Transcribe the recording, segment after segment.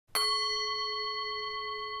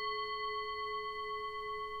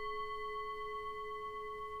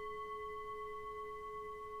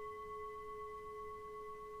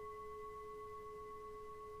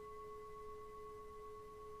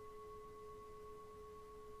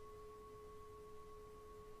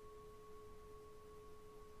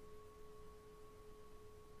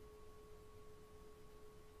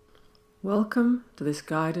Welcome to this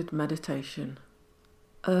guided meditation,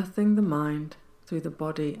 earthing the mind through the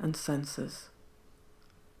body and senses.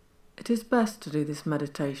 It is best to do this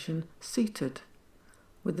meditation seated,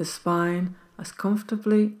 with the spine as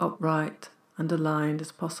comfortably upright and aligned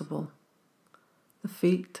as possible, the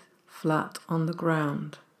feet flat on the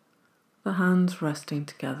ground, the hands resting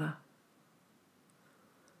together.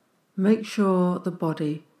 Make sure the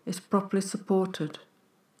body is properly supported.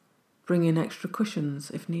 Bring in extra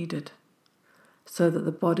cushions if needed, so that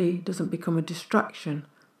the body doesn't become a distraction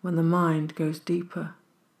when the mind goes deeper.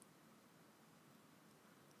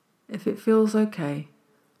 If it feels okay,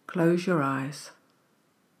 close your eyes.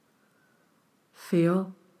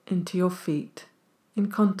 Feel into your feet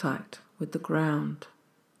in contact with the ground.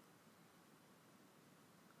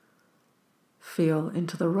 Feel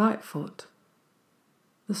into the right foot,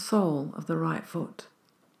 the sole of the right foot.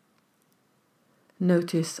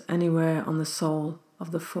 Notice anywhere on the sole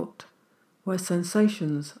of the foot where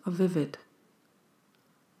sensations are vivid,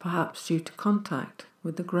 perhaps due to contact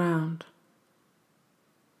with the ground.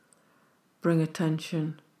 Bring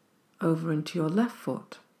attention over into your left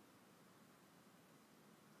foot.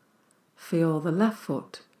 Feel the left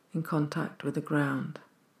foot in contact with the ground.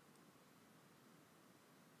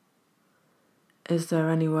 Is there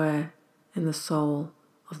anywhere in the sole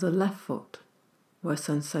of the left foot where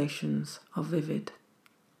sensations are vivid?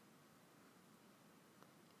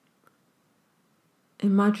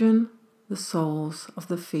 Imagine the soles of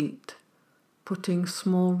the feet putting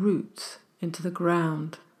small roots into the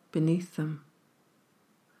ground beneath them,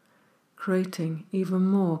 creating even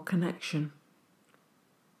more connection.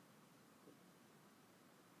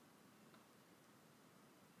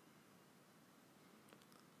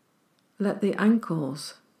 Let the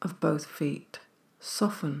ankles of both feet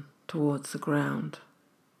soften towards the ground.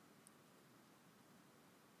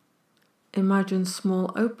 Imagine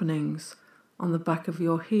small openings on the back of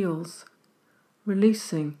your heels,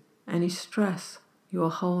 releasing any stress you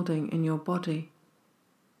are holding in your body,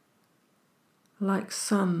 like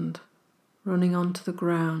sand running onto the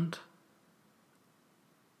ground.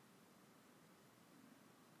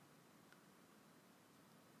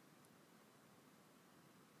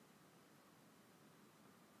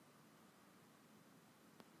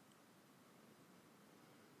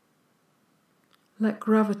 Let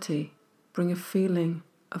gravity bring a feeling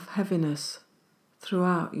of heaviness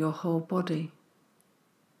throughout your whole body.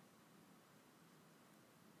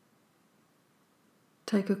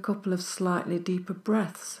 Take a couple of slightly deeper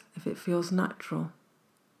breaths if it feels natural.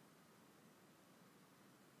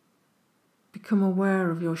 Become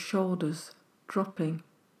aware of your shoulders dropping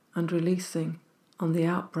and releasing on the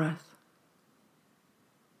out-breath.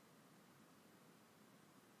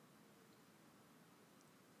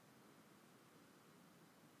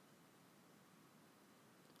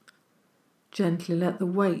 Gently let the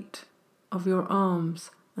weight of your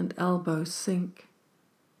arms and elbows sink.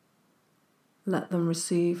 Let them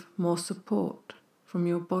receive more support from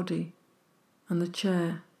your body and the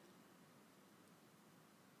chair.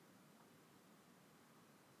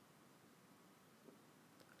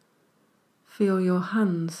 Feel your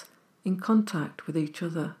hands in contact with each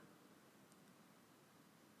other.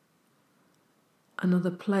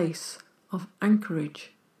 Another place of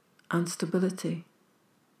anchorage and stability.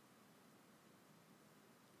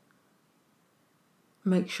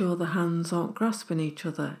 Make sure the hands aren't grasping each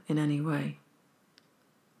other in any way.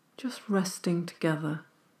 Just resting together,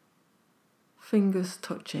 fingers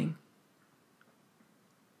touching,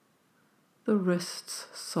 the wrists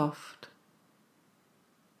soft,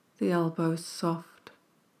 the elbows soft,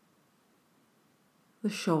 the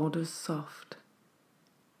shoulders soft.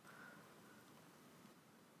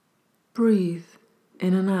 Breathe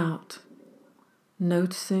in and out,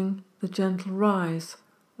 noticing the gentle rise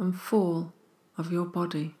and fall of your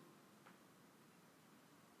body.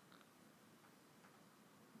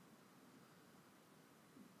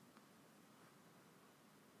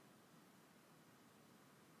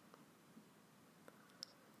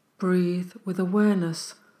 Breathe with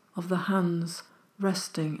awareness of the hands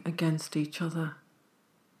resting against each other.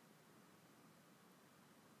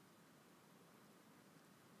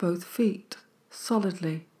 Both feet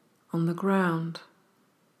solidly on the ground.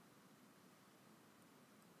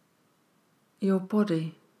 Your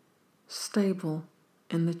body stable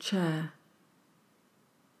in the chair.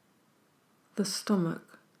 The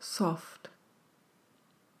stomach soft.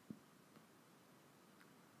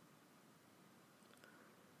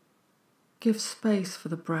 Give space for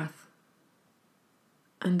the breath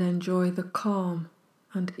and enjoy the calm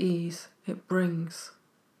and ease it brings.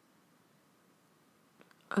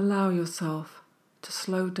 Allow yourself to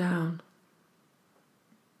slow down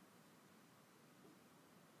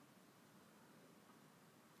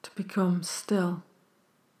become still.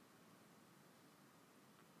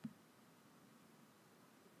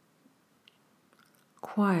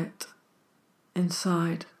 Quiet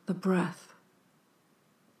inside the breath.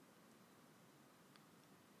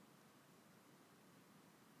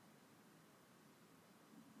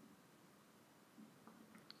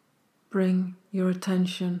 Bring your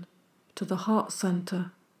attention to the heart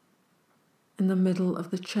center in the middle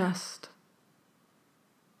of the chest.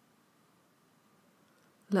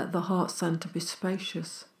 Let the heart center be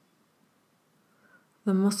spacious,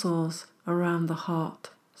 the muscles around the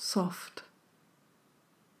heart soft.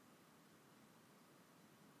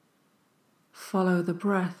 Follow the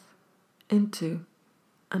breath into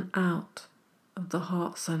and out of the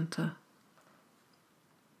heart center.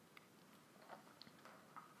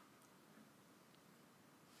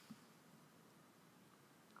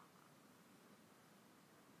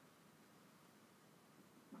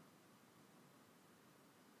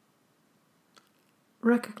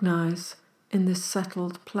 Recognize in this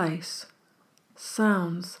settled place,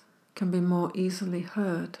 sounds can be more easily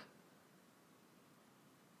heard.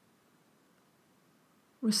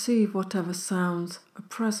 Receive whatever sounds are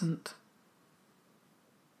present.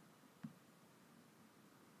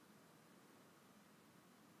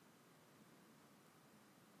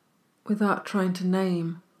 Without trying to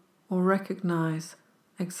name or recognize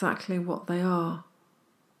exactly what they are,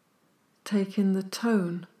 take in the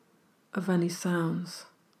tone of any sounds.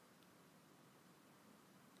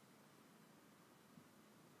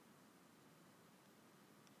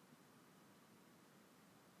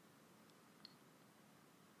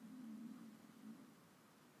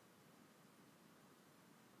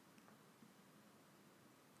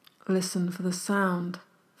 Listen for the sound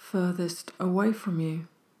furthest away from you.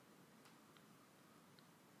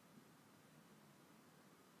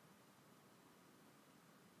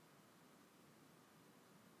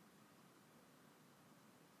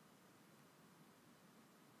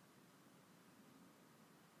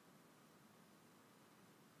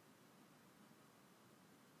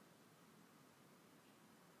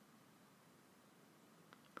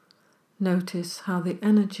 Notice how the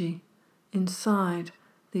energy inside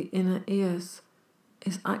the inner ears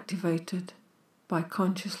is activated by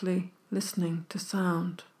consciously listening to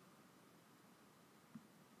sound.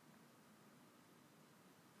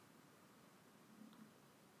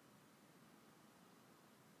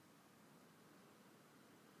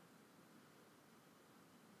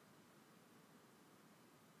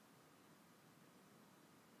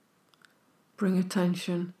 Bring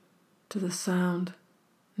attention to the sound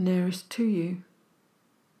nearest to you,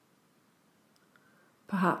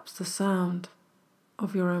 perhaps the sound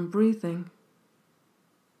of your own breathing.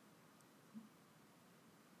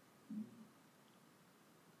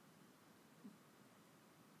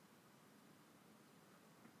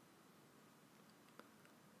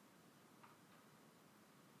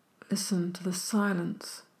 Listen to the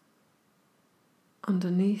silence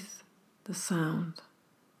underneath the sound.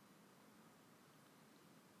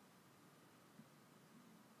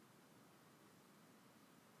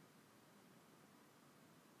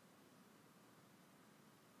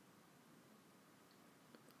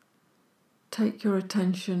 Take your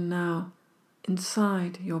attention now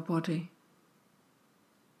inside your body.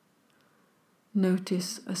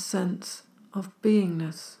 Notice a sense of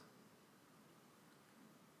beingness.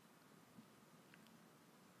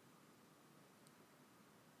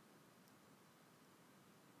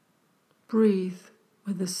 Breathe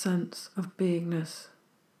with a sense of beingness.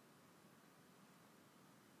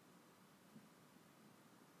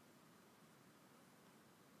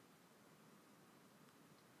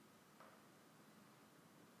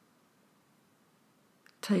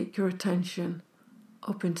 Take your attention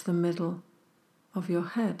up into the middle of your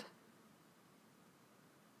head.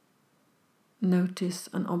 Notice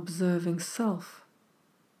an observing self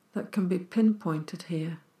that can be pinpointed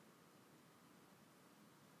here.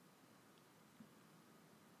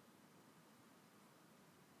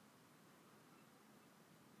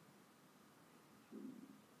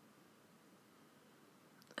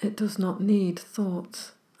 It does not need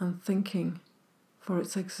thoughts and thinking for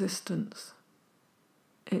its existence.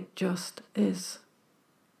 It just is.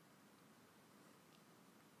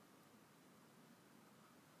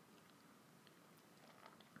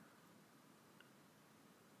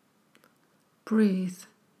 Breathe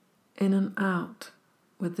in and out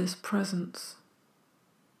with this presence.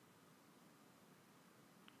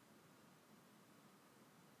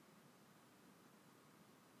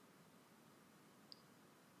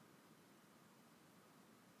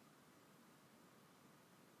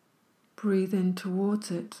 Breathe in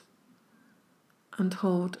towards it and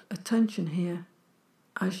hold attention here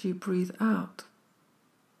as you breathe out.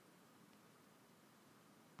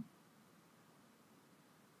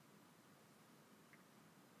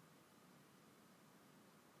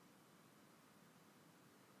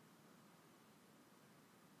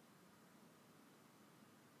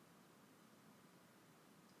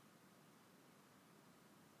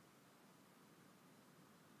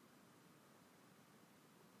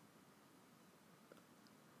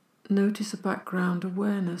 Notice a background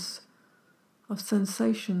awareness of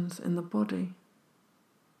sensations in the body,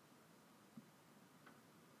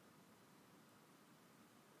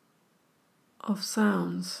 of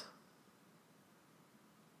sounds,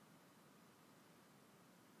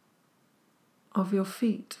 of your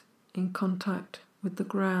feet in contact with the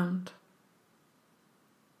ground,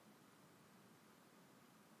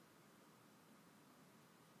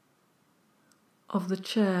 of the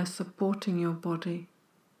chair supporting your body,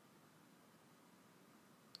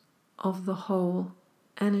 of the whole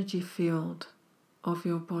energy field of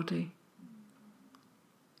your body.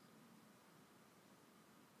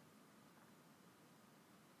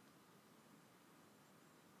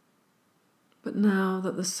 But now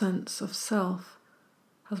that the sense of self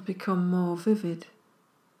has become more vivid,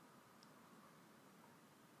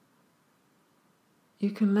 you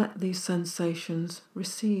can let these sensations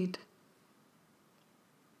recede.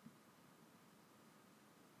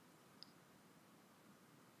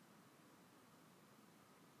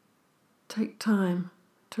 Take time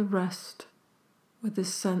to rest with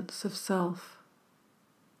this sense of self,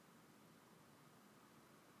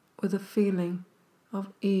 with a feeling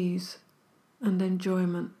of ease and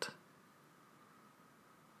enjoyment.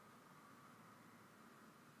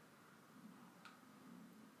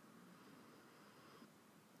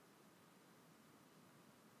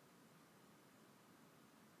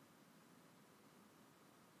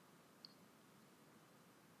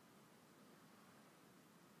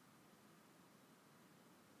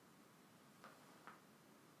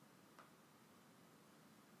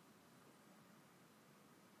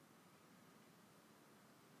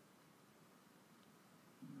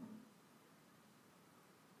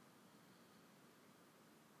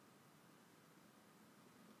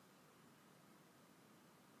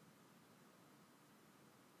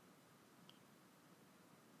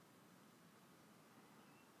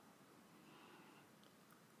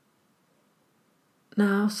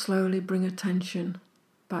 Now slowly bring attention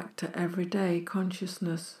back to everyday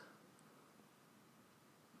consciousness.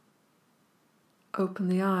 Open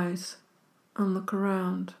the eyes and look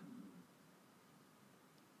around.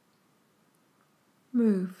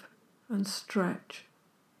 Move and stretch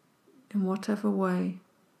in whatever way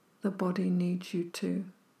the body needs you to.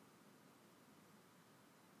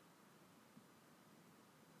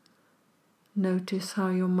 Notice how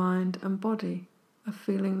your mind and body are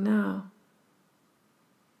feeling now.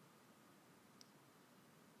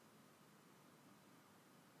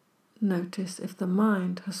 Notice if the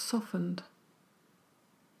mind has softened.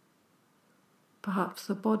 Perhaps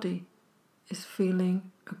the body is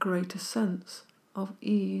feeling a greater sense of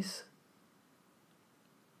ease.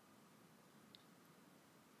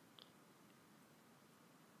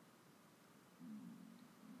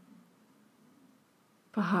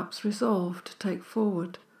 Perhaps resolve to take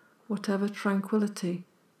forward whatever tranquility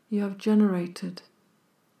you have generated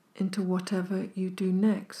into whatever you do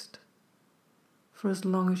next, for as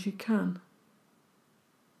long as you can.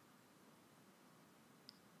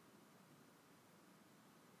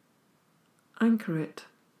 Anchor it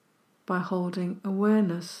by holding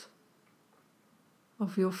awareness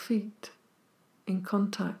of your feet in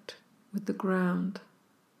contact with the ground.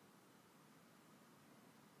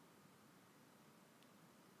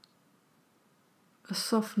 A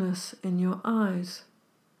softness in your eyes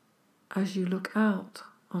as you look out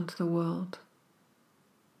onto the world.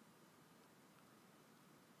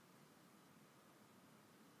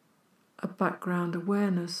 A background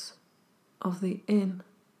awareness of the in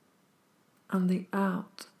and the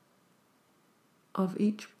out of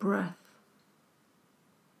each breath.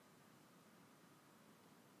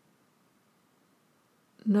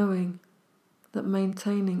 Knowing that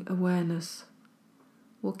maintaining awareness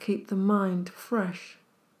will keep the mind fresh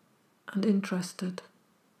and interested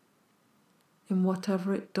in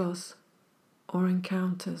whatever it does or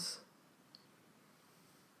encounters.